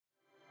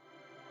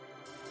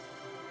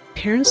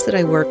parents that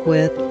I work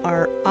with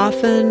are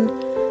often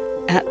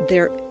at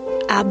their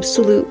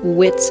absolute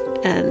wit's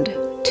end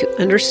to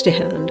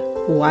understand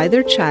why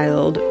their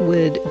child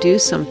would do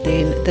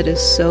something that is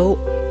so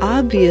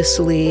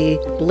obviously,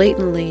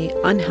 blatantly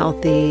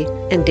unhealthy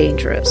and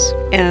dangerous.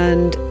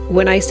 And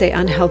when I say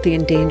unhealthy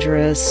and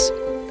dangerous,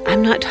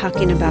 I'm not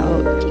talking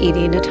about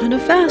eating a ton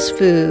of fast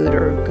food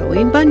or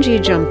going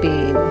bungee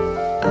jumping.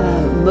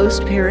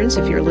 Most parents,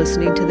 if you're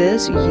listening to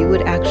this, you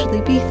would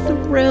actually be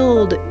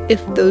thrilled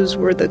if those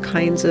were the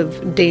kinds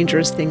of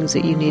dangerous things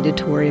that you needed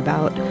to worry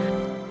about.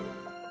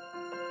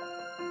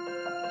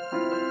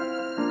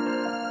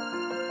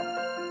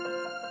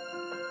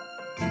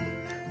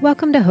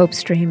 Welcome to Hope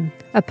Stream,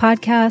 a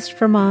podcast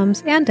for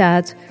moms and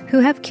dads who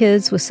have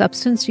kids with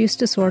substance use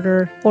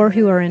disorder or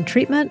who are in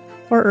treatment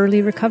or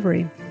early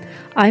recovery.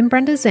 I'm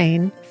Brenda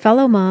Zane,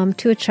 fellow mom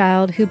to a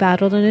child who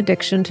battled an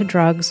addiction to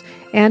drugs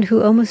and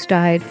who almost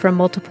died from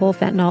multiple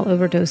fentanyl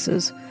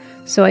overdoses.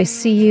 So I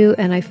see you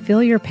and I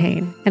feel your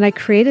pain, and I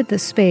created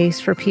this space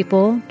for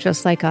people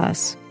just like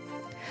us.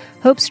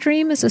 Hope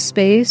Stream is a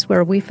space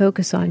where we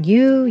focus on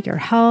you, your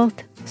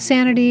health,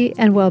 sanity,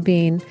 and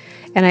well-being,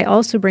 and I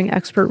also bring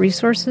expert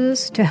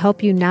resources to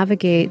help you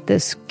navigate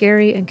this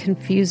scary and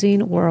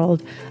confusing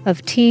world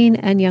of teen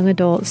and young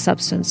adult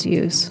substance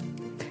use.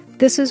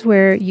 This is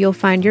where you'll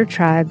find your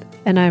tribe,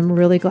 and I'm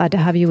really glad to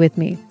have you with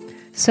me.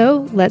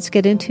 So let's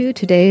get into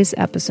today's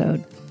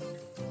episode.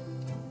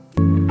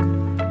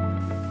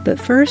 But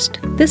first,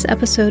 this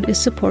episode is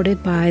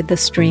supported by The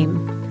Stream.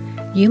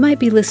 You might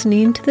be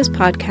listening to this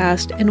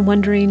podcast and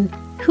wondering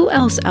who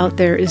else out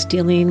there is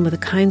dealing with the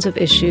kinds of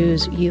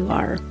issues you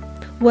are.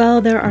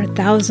 Well, there are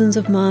thousands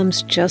of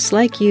moms just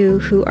like you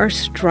who are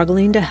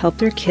struggling to help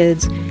their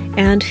kids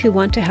and who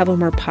want to have a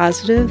more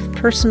positive,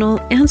 personal,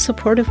 and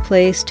supportive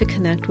place to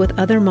connect with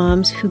other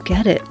moms who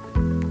get it.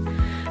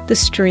 The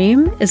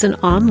Stream is an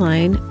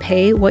online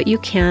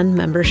pay-what-you-can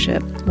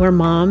membership where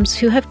moms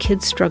who have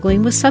kids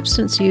struggling with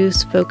substance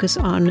use focus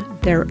on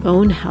their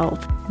own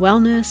health,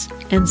 wellness,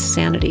 and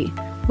sanity,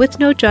 with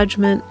no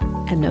judgment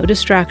and no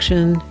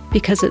distraction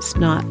because it's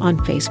not on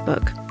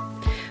Facebook.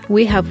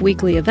 We have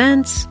weekly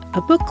events, a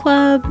book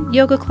club,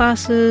 yoga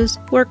classes,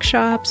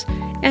 workshops,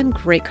 and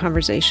great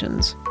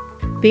conversations.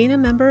 Being a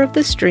member of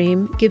The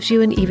Stream gives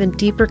you an even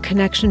deeper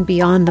connection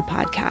beyond the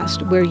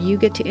podcast, where you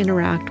get to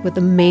interact with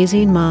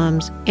amazing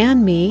moms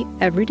and me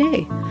every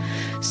day.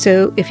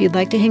 So if you'd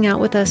like to hang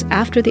out with us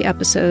after the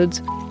episodes,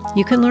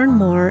 you can learn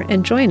more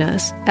and join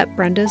us at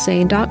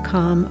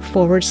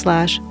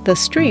brendazane.com/The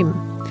Stream.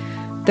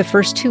 The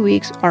first 2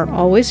 weeks are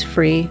always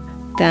free.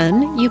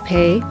 Then you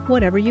pay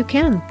whatever you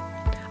can.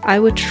 I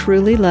would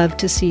truly love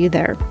to see you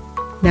there.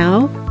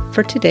 Now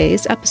for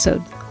today's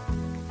episode.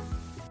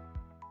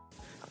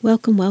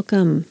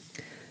 Welcome.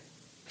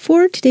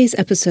 For today's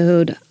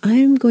episode,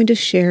 I'm going to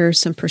share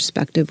some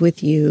perspective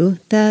with you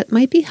that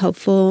might be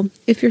helpful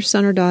if your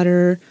son or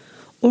daughter,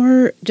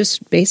 or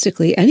just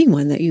basically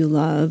anyone that you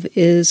love,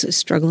 is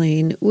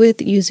struggling with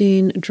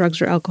using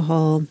drugs or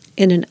alcohol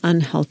in an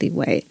unhealthy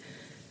way.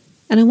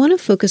 And I want to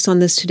focus on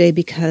this today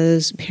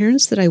because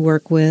parents that I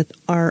work with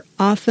are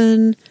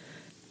often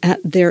at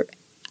their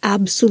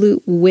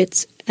absolute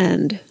wit's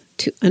end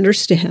to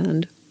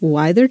understand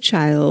why their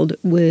child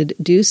would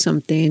do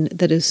something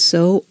that is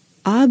so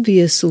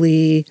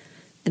obviously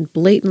and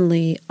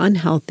blatantly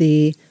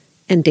unhealthy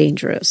and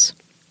dangerous,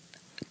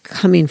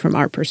 coming from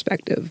our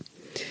perspective.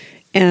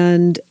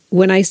 And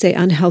when I say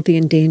unhealthy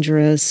and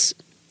dangerous,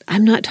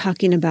 I'm not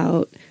talking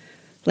about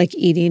like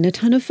eating a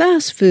ton of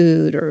fast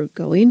food or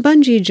going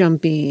bungee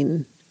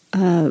jumping.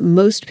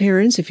 Most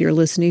parents, if you're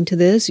listening to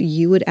this,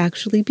 you would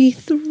actually be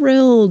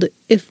thrilled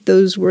if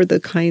those were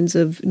the kinds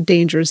of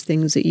dangerous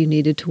things that you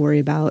needed to worry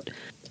about,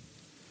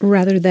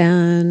 rather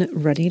than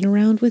running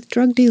around with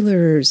drug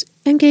dealers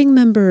and gang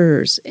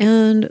members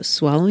and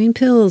swallowing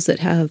pills that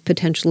have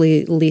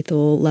potentially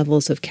lethal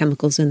levels of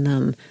chemicals in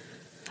them.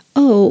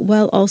 Oh,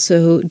 while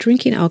also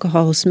drinking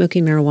alcohol,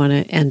 smoking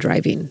marijuana, and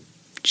driving,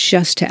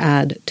 just to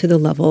add to the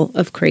level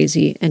of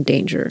crazy and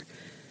danger.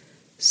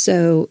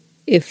 So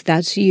if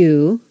that's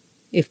you,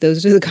 if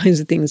those are the kinds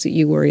of things that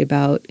you worry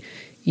about,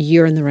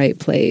 you're in the right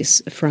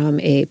place from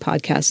a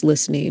podcast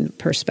listening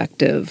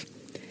perspective.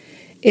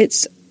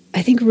 It's,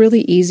 I think,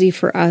 really easy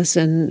for us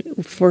and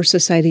for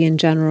society in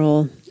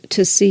general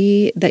to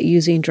see that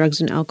using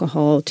drugs and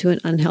alcohol to an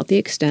unhealthy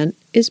extent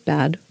is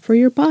bad for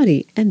your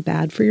body and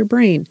bad for your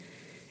brain,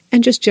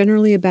 and just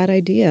generally a bad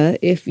idea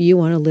if you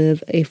want to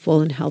live a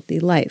full and healthy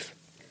life.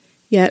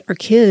 Yet our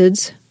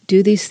kids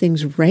do these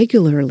things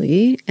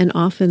regularly, and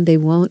often they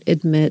won't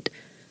admit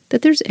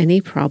that there's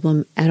any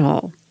problem at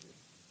all.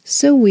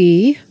 So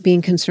we,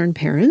 being concerned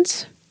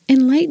parents,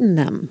 enlighten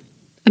them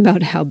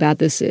about how bad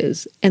this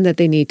is and that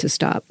they need to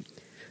stop,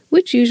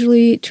 which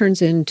usually turns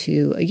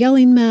into a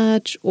yelling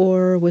match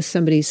or with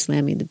somebody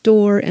slamming the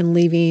door and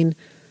leaving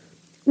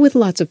with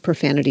lots of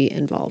profanity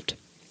involved.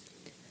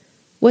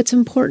 What's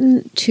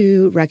important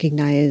to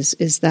recognize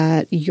is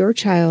that your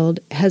child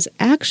has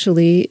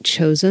actually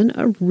chosen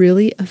a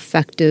really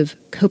effective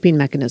coping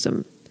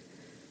mechanism.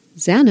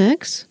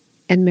 Xanax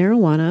and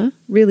marijuana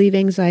relieve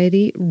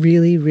anxiety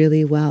really,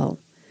 really well.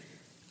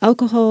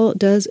 Alcohol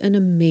does an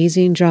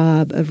amazing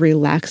job of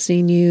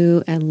relaxing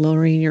you and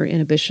lowering your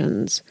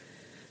inhibitions.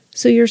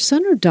 So your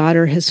son or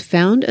daughter has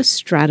found a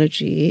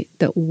strategy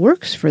that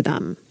works for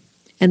them.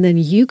 And then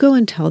you go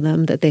and tell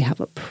them that they have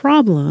a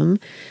problem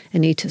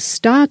and need to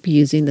stop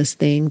using this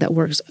thing that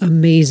works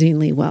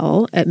amazingly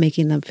well at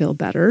making them feel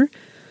better.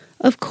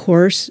 Of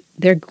course,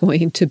 they're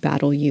going to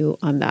battle you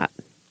on that.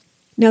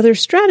 Now, their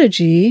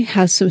strategy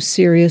has some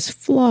serious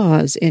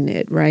flaws in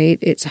it, right?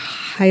 It's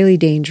highly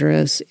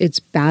dangerous.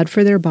 It's bad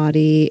for their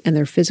body and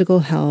their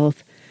physical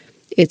health.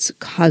 It's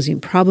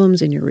causing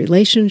problems in your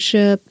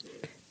relationship.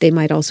 They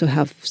might also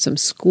have some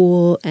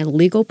school and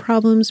legal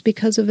problems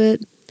because of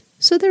it.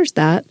 So there's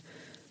that.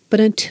 But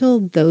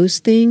until those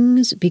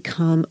things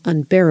become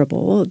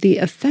unbearable, the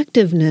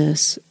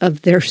effectiveness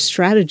of their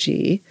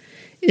strategy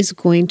is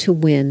going to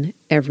win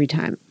every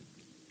time.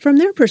 From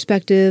their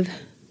perspective,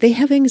 they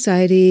have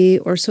anxiety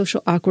or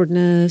social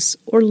awkwardness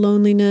or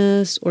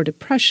loneliness or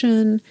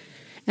depression,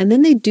 and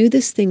then they do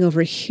this thing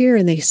over here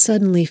and they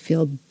suddenly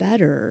feel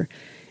better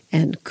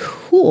and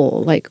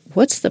cool. Like,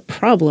 what's the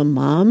problem,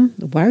 Mom?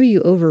 Why are you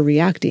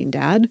overreacting,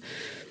 Dad?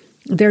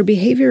 Their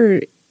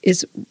behavior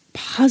is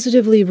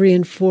positively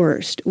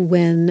reinforced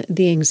when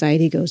the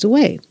anxiety goes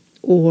away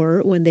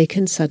or when they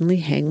can suddenly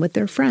hang with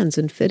their friends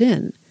and fit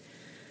in.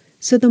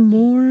 So the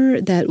more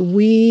that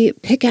we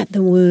pick at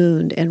the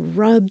wound and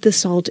rub the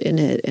salt in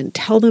it and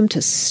tell them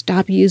to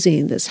stop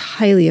using this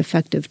highly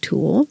effective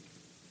tool,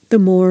 the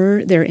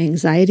more their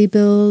anxiety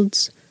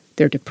builds,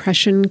 their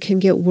depression can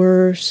get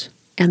worse,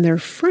 and their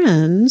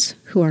friends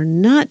who are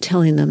not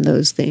telling them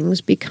those things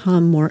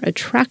become more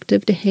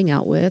attractive to hang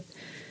out with.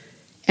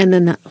 And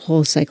then that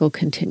whole cycle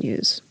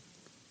continues.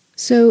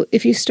 So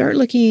if you start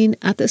looking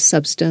at the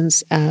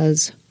substance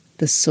as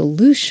the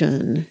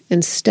solution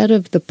instead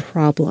of the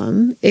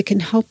problem, it can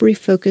help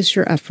refocus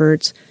your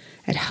efforts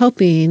at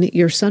helping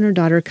your son or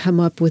daughter come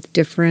up with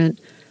different,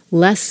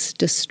 less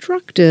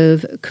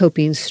destructive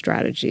coping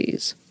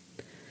strategies.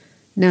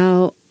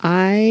 Now,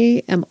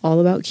 I am all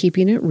about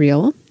keeping it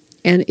real,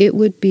 and it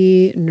would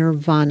be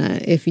nirvana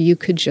if you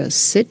could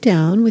just sit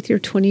down with your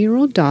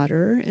 20-year-old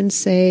daughter and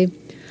say,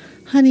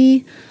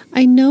 "Honey,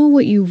 I know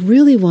what you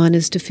really want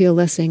is to feel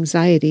less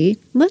anxiety.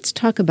 Let's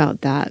talk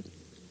about that."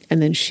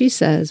 And then she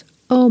says,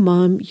 "Oh,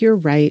 Mom, you're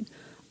right.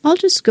 I'll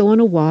just go on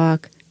a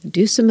walk,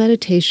 do some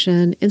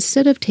meditation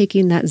instead of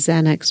taking that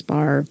Xanax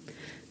bar.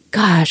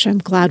 Gosh, I'm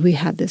glad we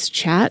had this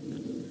chat."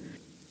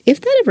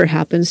 If that ever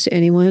happens to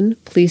anyone,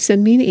 please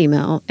send me an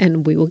email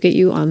and we will get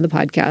you on the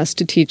podcast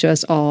to teach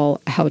us all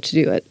how to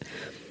do it.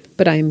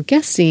 But I'm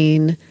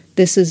guessing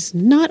this is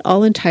not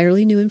all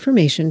entirely new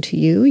information to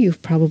you.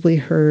 You've probably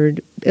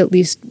heard at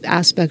least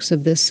aspects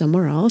of this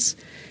somewhere else,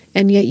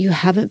 and yet you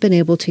haven't been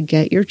able to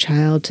get your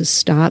child to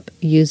stop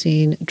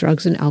using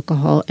drugs and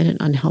alcohol in an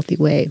unhealthy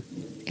way,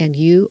 and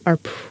you are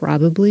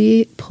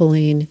probably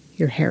pulling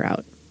your hair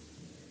out.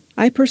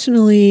 I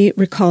personally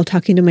recall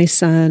talking to my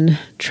son,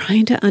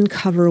 trying to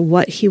uncover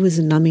what he was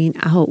numbing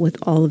out with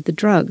all of the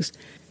drugs,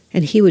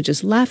 and he would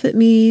just laugh at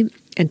me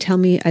and tell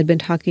me I'd been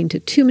talking to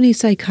too many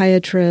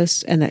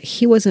psychiatrists and that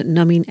he wasn't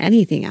numbing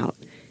anything out.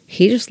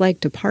 He just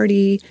liked to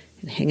party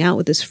and hang out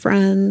with his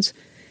friends.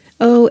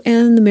 Oh,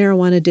 and the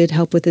marijuana did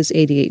help with his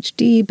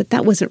ADHD, but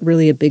that wasn't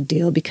really a big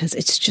deal because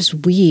it's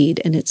just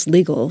weed and it's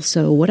legal,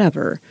 so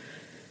whatever.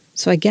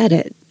 So I get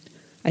it.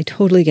 I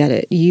totally get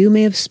it. You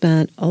may have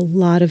spent a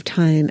lot of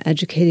time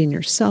educating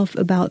yourself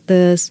about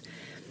this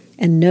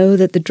and know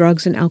that the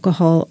drugs and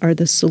alcohol are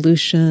the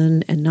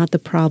solution and not the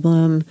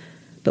problem.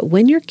 But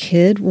when your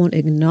kid won't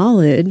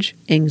acknowledge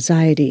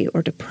anxiety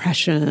or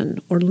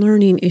depression or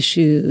learning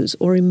issues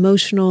or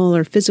emotional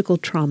or physical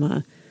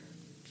trauma,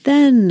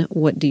 then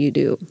what do you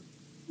do?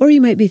 Or you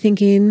might be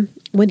thinking,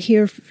 when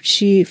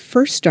she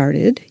first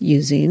started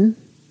using,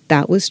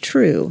 that was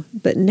true.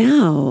 But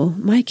now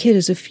my kid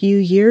is a few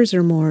years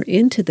or more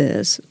into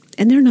this,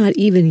 and they're not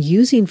even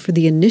using for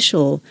the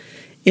initial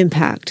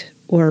impact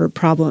or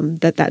problem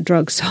that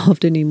drug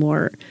solved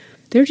anymore.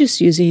 They're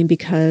just using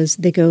because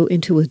they go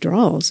into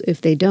withdrawals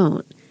if they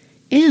don't.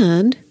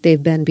 And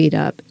they've been beat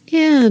up,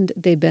 and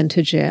they've been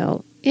to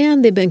jail,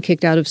 and they've been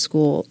kicked out of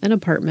school and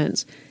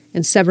apartments,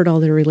 and severed all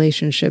their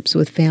relationships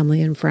with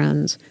family and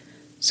friends.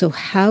 So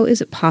how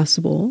is it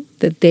possible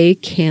that they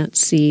can't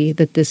see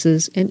that this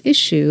is an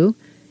issue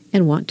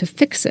and want to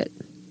fix it?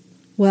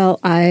 Well,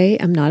 I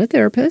am not a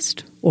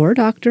therapist or a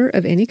doctor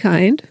of any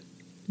kind,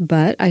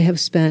 but I have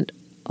spent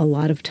a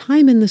lot of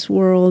time in this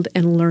world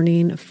and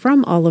learning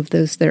from all of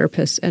those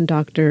therapists and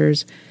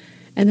doctors.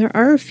 And there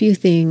are a few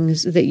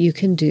things that you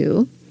can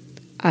do.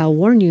 I'll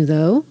warn you,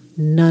 though,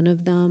 none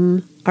of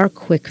them are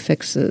quick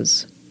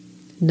fixes.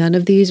 None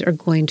of these are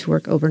going to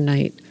work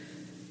overnight.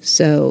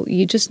 So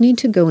you just need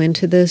to go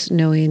into this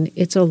knowing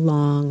it's a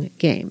long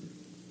game.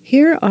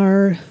 Here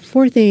are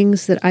 4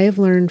 things that I have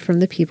learned from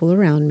the people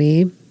around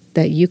me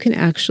that you can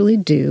actually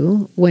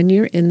do when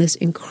you're in this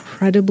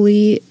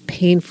incredibly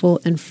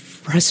painful and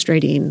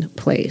frustrating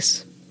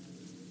place.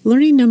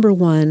 Learning number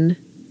 1,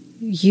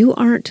 you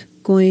aren't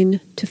going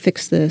to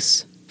fix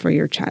this for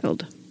your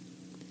child.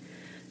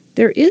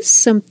 There is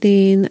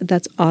something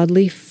that's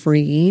oddly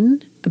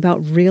freeing about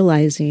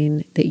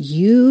realizing that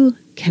you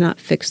cannot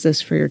fix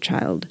this for your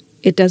child.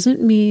 It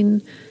doesn't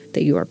mean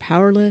that you are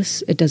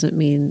powerless. It doesn't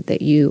mean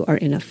that you are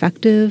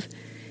ineffective.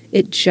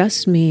 It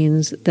just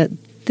means that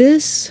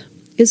this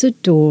is a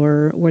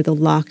door where the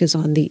lock is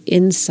on the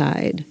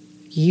inside.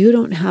 You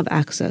don't have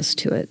access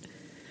to it.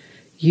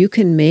 You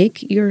can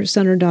make your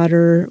son or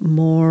daughter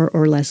more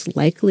or less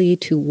likely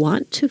to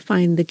want to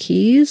find the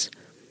keys,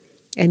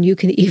 and you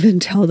can even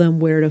tell them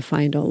where to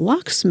find a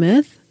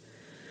locksmith,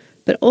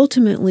 but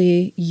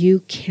ultimately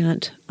you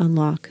can't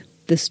unlock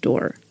this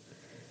door.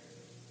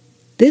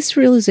 This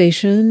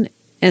realization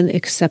and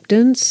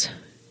acceptance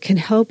can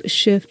help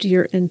shift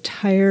your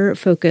entire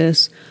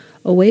focus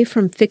away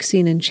from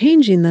fixing and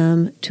changing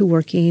them to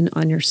working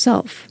on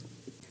yourself.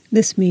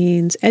 This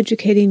means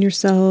educating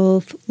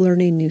yourself,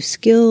 learning new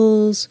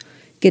skills,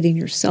 getting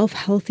yourself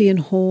healthy and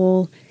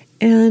whole,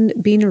 and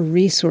being a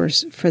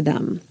resource for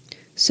them.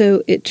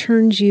 So it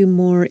turns you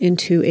more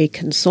into a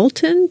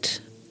consultant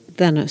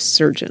than a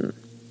surgeon.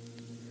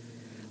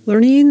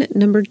 Learning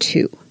number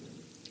 2.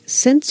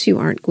 Since you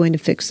aren't going to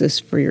fix this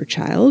for your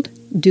child,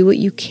 do what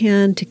you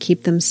can to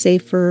keep them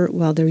safer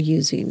while they're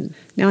using.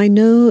 Now, I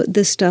know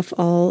this stuff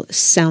all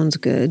sounds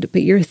good,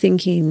 but you're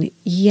thinking,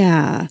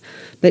 yeah,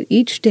 but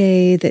each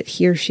day that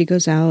he or she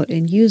goes out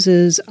and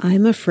uses,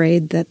 I'm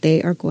afraid that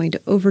they are going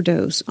to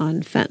overdose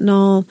on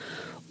fentanyl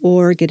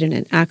or get in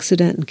an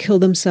accident and kill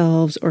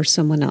themselves or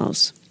someone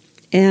else.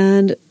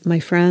 And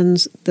my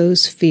friends,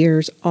 those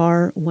fears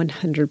are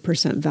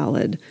 100%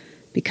 valid.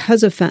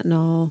 Because of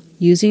fentanyl,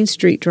 using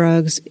street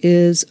drugs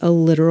is a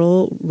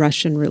literal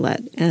Russian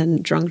roulette,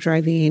 and drunk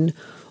driving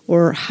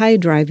or high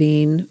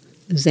driving,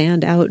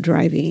 zanned out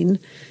driving,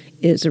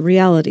 is a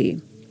reality.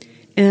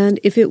 And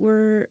if it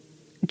were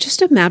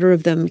just a matter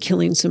of them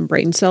killing some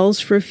brain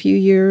cells for a few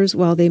years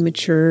while they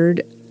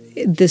matured,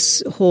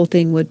 this whole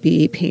thing would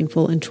be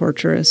painful and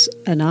torturous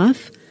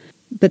enough.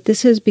 But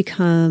this has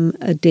become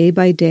a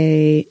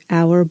day-by-day,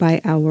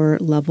 hour-by-hour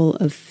level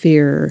of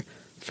fear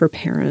for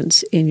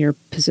parents in your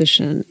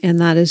position.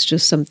 And that is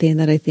just something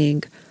that I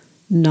think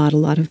not a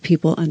lot of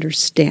people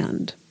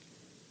understand.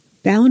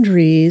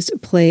 Boundaries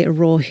play a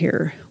role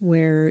here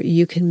where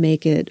you can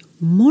make it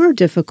more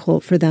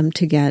difficult for them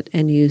to get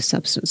and use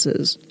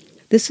substances.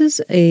 This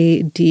is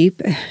a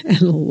deep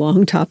and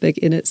long topic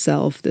in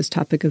itself, this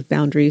topic of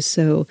boundaries.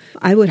 So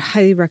I would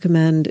highly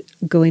recommend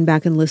going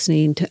back and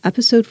listening to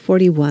episode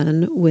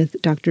 41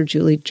 with Dr.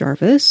 Julie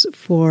Jarvis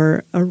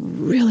for a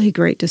really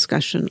great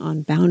discussion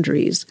on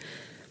boundaries.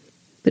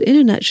 But in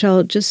a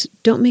nutshell, just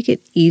don't make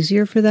it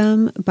easier for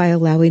them by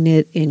allowing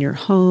it in your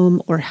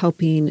home or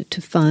helping to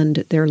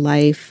fund their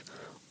life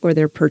or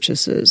their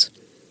purchases.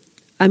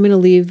 I'm going to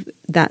leave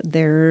that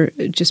there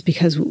just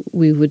because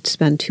we would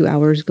spend 2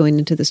 hours going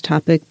into this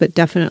topic, but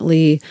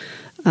definitely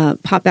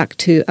pop back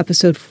to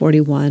episode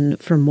 41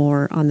 for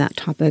more on that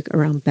topic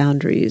around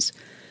boundaries.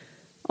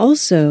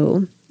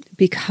 Also,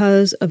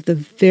 because of the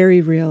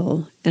very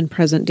real and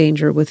present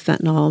danger with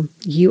fentanyl,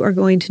 you are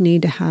going to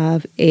need to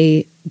have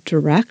a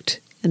direct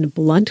and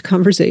blunt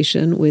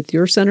conversation with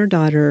your son or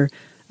daughter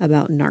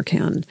about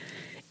Narcan.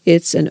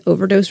 It's an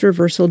overdose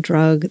reversal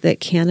drug that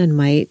can and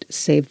might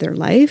save their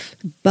life,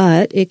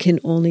 but it can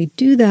only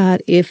do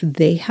that if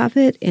they have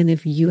it and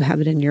if you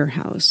have it in your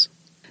house.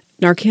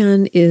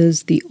 Narcan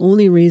is the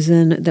only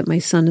reason that my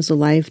son is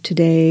alive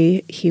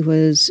today. He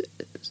was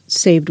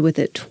saved with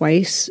it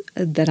twice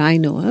that I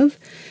know of.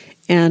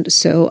 And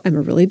so I'm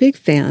a really big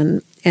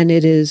fan, and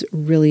it is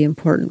really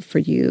important for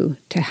you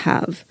to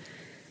have.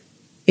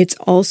 It's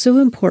also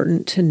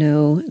important to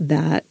know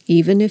that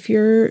even if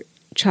your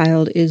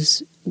child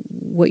is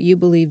what you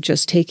believe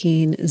just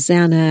taking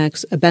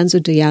Xanax, a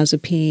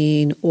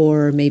benzodiazepine,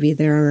 or maybe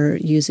they're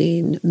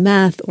using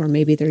meth, or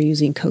maybe they're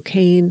using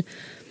cocaine,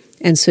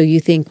 and so you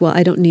think, well,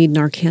 I don't need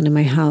Narcan in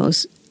my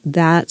house.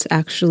 That's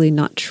actually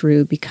not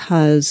true,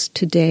 because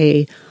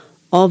today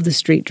all of the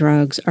street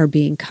drugs are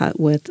being cut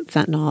with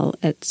fentanyl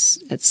at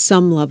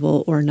some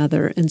level or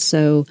another. And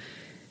so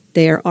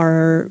there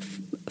are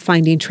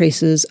finding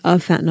traces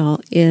of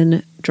fentanyl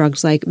in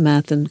drugs like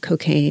meth and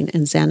cocaine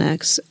and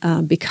Xanax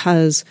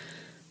because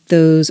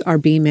those are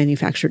being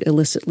manufactured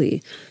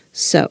illicitly.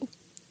 So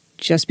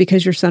just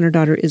because your son or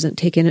daughter isn't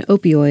taking an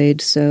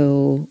opioid,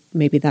 so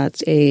maybe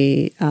that's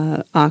a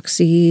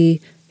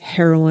oxy,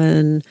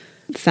 heroin,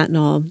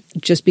 fentanyl,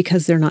 just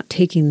because they're not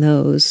taking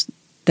those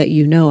that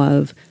you know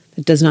of,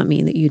 that does not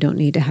mean that you don't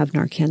need to have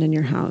Narcan in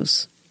your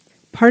house.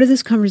 Part of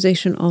this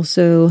conversation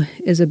also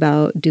is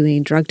about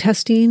doing drug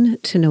testing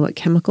to know what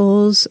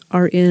chemicals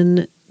are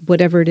in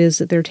whatever it is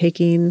that they're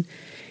taking.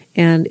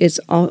 And it's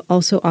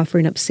also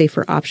offering up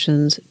safer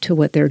options to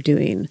what they're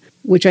doing,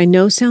 which I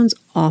know sounds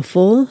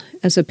awful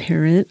as a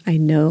parent, I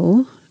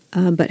know,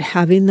 but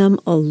having them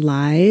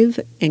alive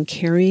and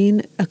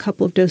carrying a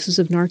couple of doses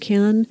of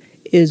Narcan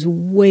is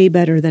way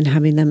better than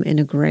having them in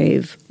a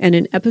grave. And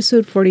in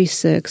episode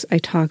 46, I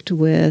talked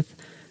with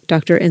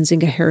Dr.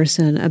 Nzinga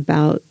Harrison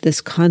about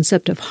this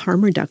concept of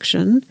harm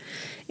reduction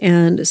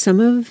and some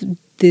of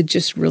the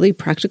just really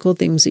practical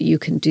things that you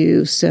can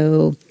do.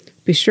 So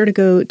be sure to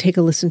go take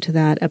a listen to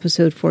that,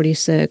 episode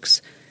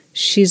 46.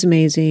 She's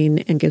amazing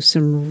and gives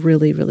some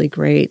really, really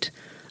great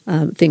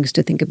things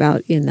to think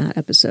about in that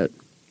episode.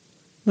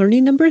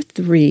 Learning number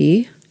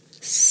 3,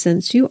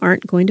 since you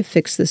aren't going to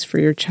fix this for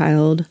your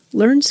child,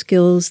 learn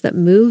skills that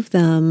move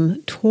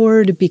them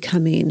toward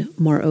becoming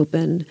more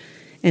open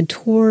and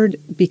toward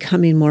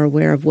becoming more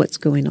aware of what's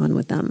going on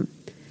with them.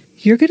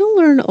 You're going to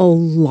learn a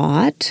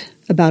lot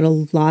about a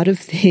lot of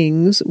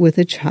things with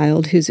a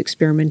child who's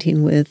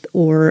experimenting with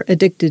or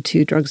addicted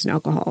to drugs and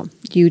alcohol.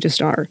 You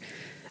just are.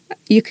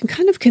 You can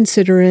kind of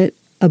consider it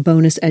a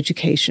bonus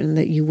education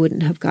that you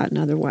wouldn't have gotten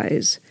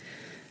otherwise.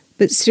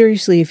 But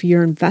seriously, if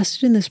you're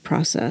invested in this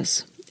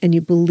process and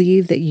you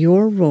believe that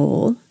your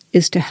role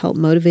is to help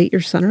motivate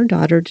your son or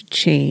daughter to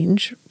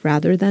change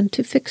rather than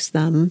to fix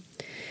them,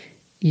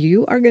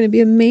 you are going to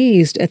be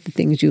amazed at the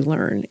things you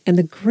learn. And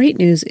the great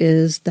news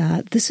is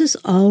that this is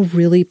all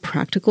really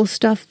practical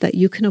stuff that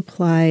you can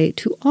apply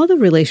to all the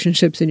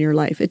relationships in your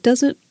life. It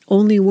doesn't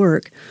only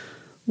work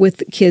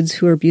with kids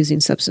who are abusing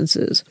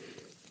substances.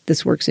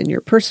 This works in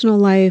your personal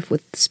life,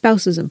 with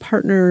spouses and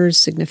partners,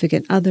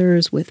 significant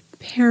others, with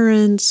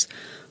parents,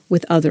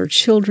 with other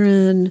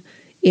children,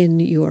 in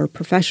your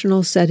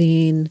professional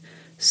setting.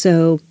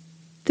 So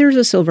there's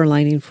a silver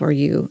lining for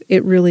you.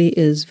 It really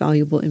is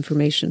valuable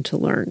information to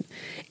learn.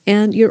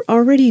 And you're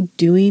already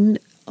doing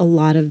a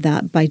lot of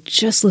that by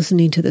just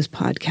listening to this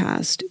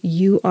podcast.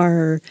 You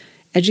are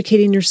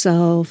educating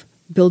yourself,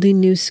 building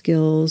new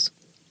skills.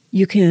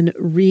 You can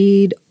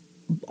read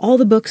all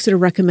the books that are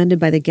recommended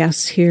by the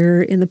guests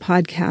here in the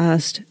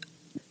podcast.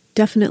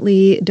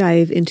 Definitely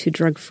dive into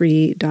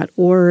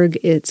drugfree.org.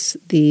 It's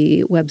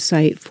the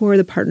website for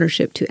the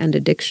Partnership to End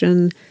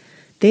Addiction.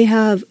 They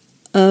have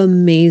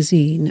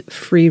amazing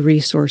free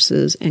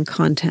resources and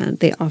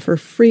content. They offer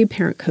free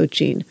parent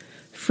coaching,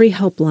 free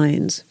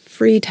helplines,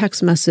 free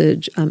text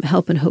message,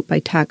 help and hope by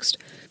text,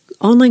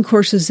 online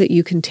courses that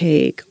you can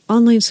take,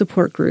 online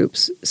support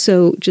groups.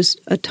 So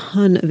just a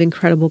ton of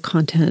incredible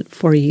content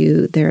for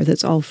you there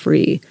that's all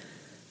free.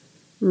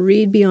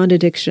 Read Beyond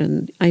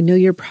Addiction. I know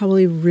you're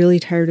probably really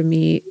tired of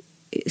me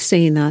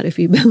saying that if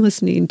you've been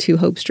listening to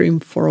Hope Stream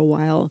for a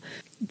while.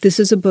 This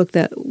is a book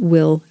that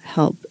will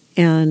help,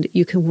 and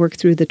you can work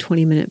through the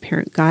 20-minute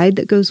parent guide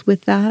that goes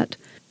with that.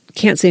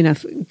 Can't say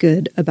enough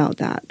good about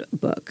that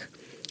book.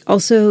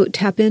 Also,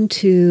 tap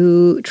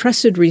into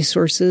trusted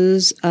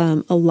resources,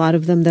 a lot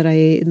of them that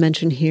I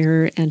mentioned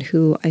here and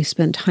who I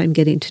spent time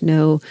getting to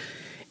know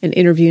and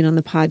interviewing on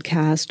the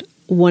podcast.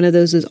 One of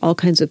those is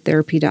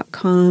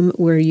allkindsofTherapy.com,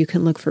 where you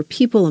can look for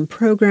people and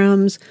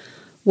programs,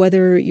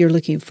 whether you're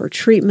looking for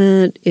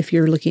treatment, if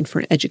you're looking for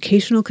an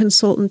educational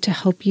consultant to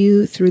help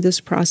you through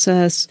this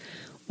process,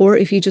 or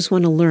if you just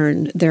want to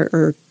learn. There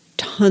are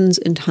tons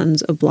and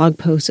tons of blog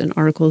posts and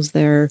articles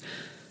there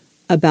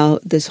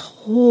about this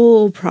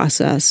whole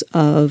process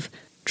of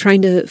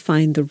trying to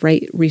find the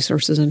right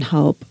resources and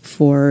help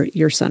for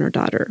your son or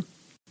daughter.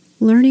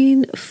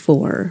 Learning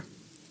 4.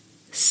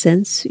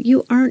 Since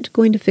you aren't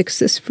going to fix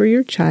this for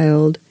your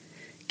child,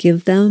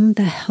 give them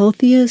the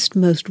healthiest,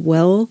 most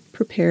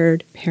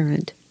well-prepared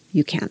parent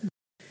you can.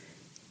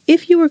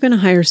 If you were going to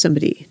hire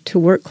somebody to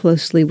work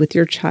closely with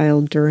your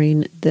child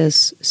during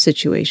this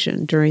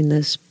situation, during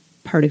this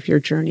part of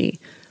your journey,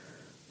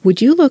 would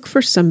you look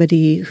for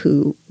somebody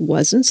who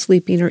wasn't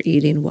sleeping or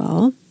eating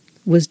well,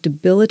 was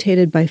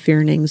debilitated by fear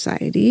and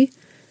anxiety,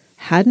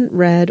 hadn't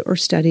read or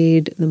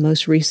studied the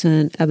most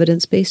recent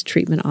evidence-based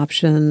treatment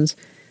options,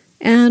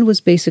 and was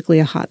basically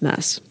a hot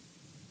mess?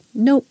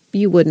 Nope,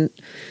 you wouldn't.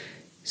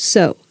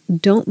 So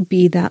don't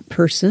be that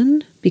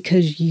person,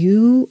 because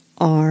you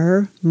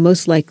are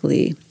most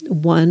likely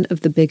one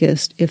of the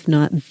biggest, if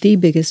not the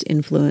biggest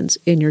influence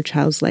in your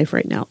child's life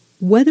right now,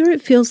 whether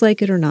it feels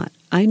like it or not.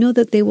 I know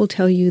that they will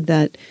tell you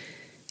that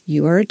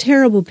you are a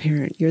terrible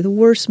parent. You're the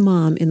worst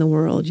mom in the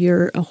world.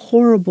 You're a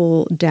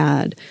horrible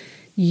dad.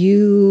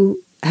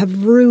 You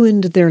have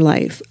ruined their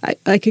life.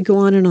 I could go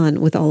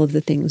on with all of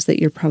the things that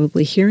you're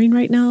probably hearing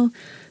right now,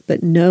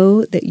 but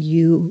know that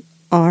you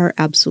are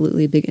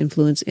absolutely a big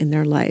influence in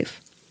their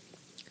life.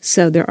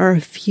 So there are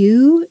a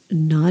few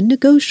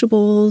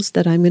non-negotiables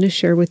that I'm going to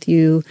share with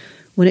you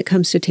when it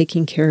comes to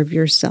taking care of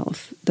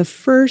yourself. The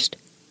first,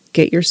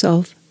 get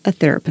yourself a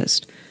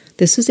therapist.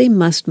 This is a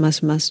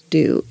must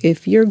do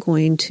if you're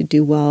going to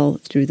do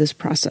well through this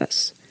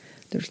process.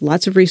 There's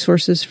lots of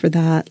resources for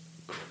that,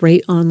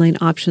 great online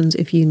options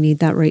if you need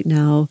that right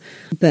now,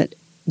 but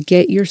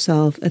get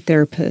yourself a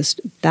therapist.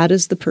 That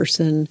is the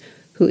person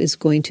who is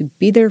going to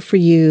be there for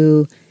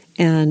you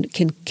and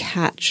can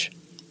catch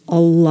a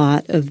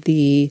lot of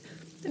the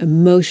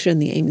emotion,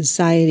 the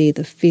anxiety,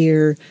 the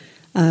fear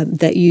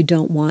that you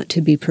don't want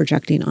to be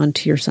projecting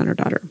onto your son or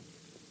daughter.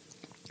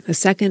 The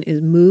second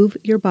is move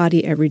your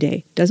body every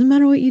day. Doesn't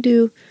matter what you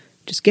do.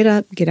 Just get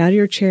up, get out of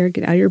your chair,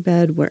 get out of your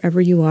bed, wherever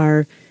you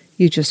are.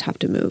 You just have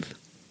to move.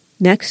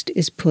 Next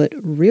is put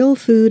real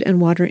food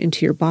and water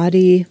into your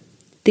body.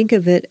 Think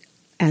of it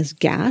as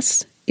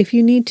gas if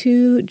you need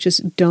to.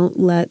 Just don't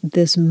let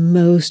this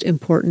most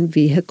important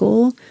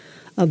vehicle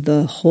of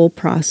the whole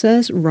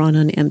process run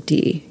on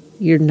empty.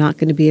 You're not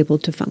going to be able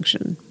to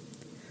function.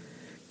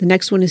 The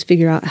next one is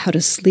figure out how to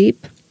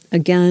sleep.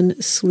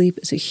 Again, sleep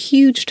is a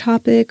huge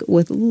topic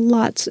with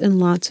lots and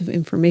lots of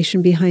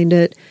information behind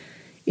it.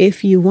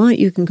 If you want,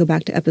 you can go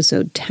back to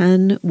episode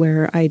 10,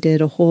 where I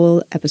did a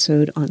whole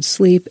episode on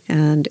sleep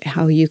and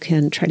how you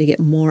can try to get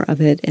more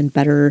of it and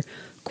better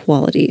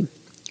quality.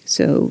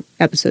 So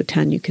episode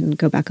 10, you can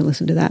go back and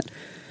listen to that.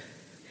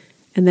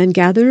 And then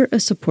gather a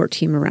support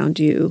team around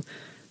you,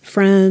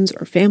 friends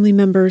or family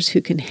members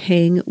who can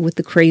hang with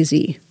the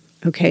crazy.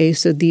 Okay,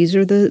 so these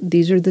are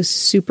the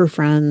super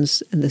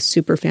friends and the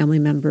super family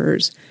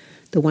members,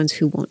 the ones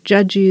who won't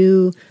judge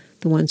you,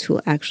 the ones who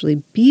will actually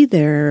be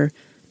there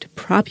to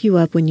prop you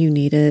up when you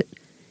need it.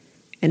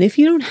 And if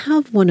you don't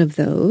have one of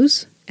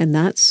those, and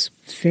that's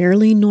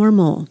fairly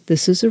normal,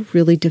 this is a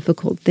really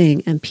difficult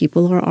thing, and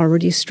people are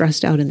already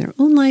stressed out in their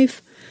own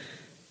life.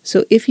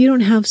 So if you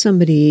don't have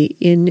somebody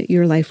in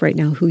your life right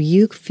now who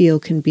you feel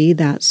can be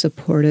that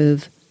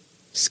supportive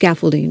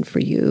scaffolding for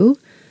you,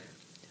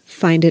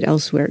 find it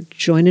elsewhere.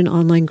 Join an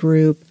online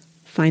group.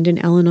 Find an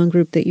Al-Anon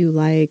group that you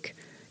like.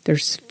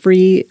 There's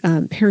free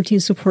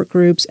parenting support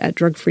groups at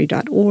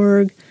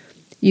drugfree.org.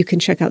 You can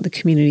check out the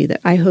community that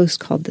I host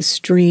called The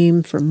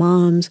Stream for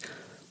moms.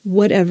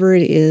 Whatever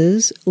it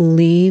is,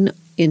 lean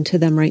into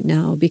them right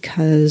now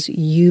because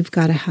you've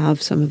got to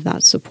have some of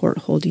that support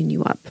holding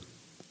you up.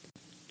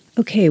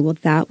 Okay, well,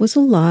 that was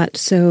a lot,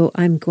 so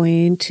I'm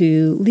going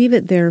to leave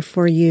it there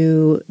for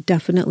you.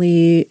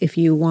 Definitely, if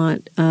you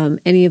want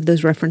any of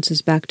those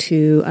references back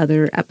to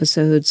other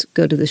episodes,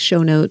 go to the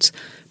show notes,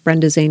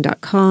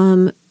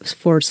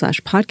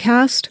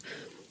 brendazane.com/podcast.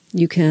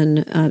 You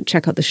can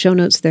check out the show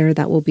notes there.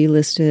 That will be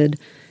listed.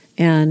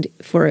 And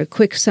for a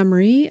quick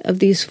summary of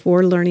these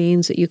 4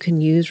 learnings that you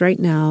can use right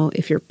now,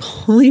 if you're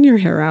pulling your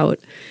hair out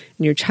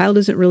and your child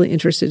isn't really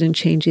interested in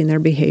changing their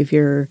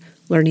behavior,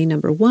 learning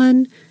number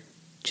 1,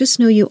 just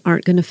know you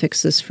aren't going to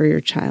fix this for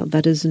your child.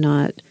 That is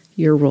not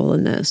your role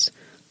in this.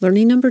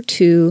 Learning number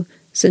 2,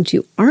 since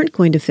you aren't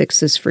going to fix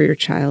this for your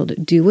child,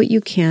 do what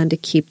you can to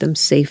keep them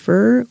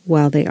safer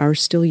while they are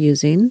still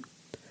using.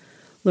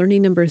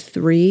 Learning number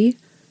 3,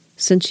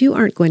 since you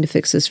aren't going to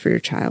fix this for your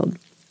child,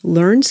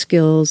 learn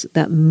skills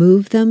that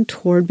move them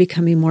toward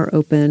becoming more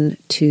open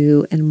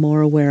to and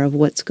more aware of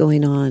what's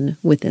going on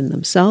within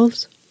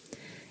themselves.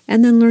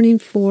 And then learning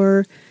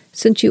 4,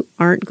 since you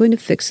aren't going to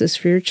fix this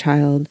for your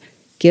child,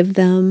 give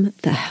them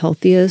the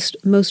healthiest,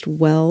 most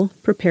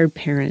well-prepared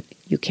parent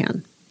you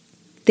can.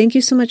 Thank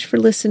you so much for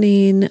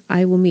listening.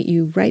 I will meet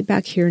you right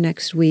back here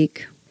next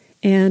week.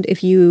 And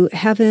if you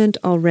haven't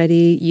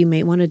already, you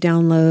may want to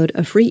download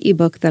a free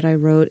ebook that I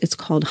wrote. It's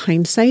called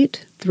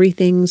Hindsight, 3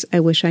 Things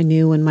I Wish I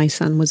Knew When My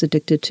Son Was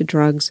Addicted to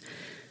Drugs.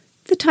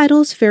 The title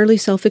is fairly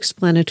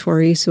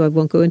self-explanatory, so I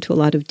won't go into a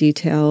lot of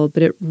detail,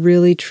 but it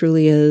really,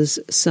 truly is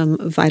some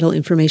vital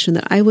information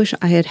that I wish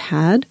I had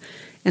had.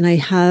 And I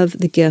have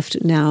the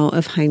gift now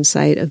of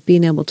hindsight, of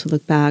being able to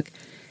look back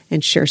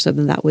and share some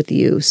of that with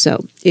you.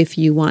 So if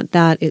you want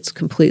that, it's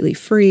completely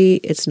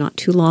free. It's not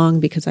too long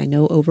because I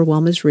know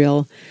overwhelm is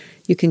real.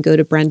 You can go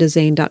to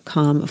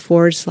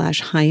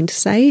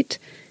brendazane.com/hindsight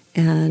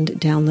and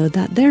download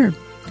that there.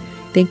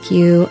 Thank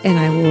you, and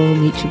I will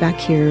meet you back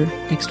here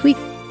next week.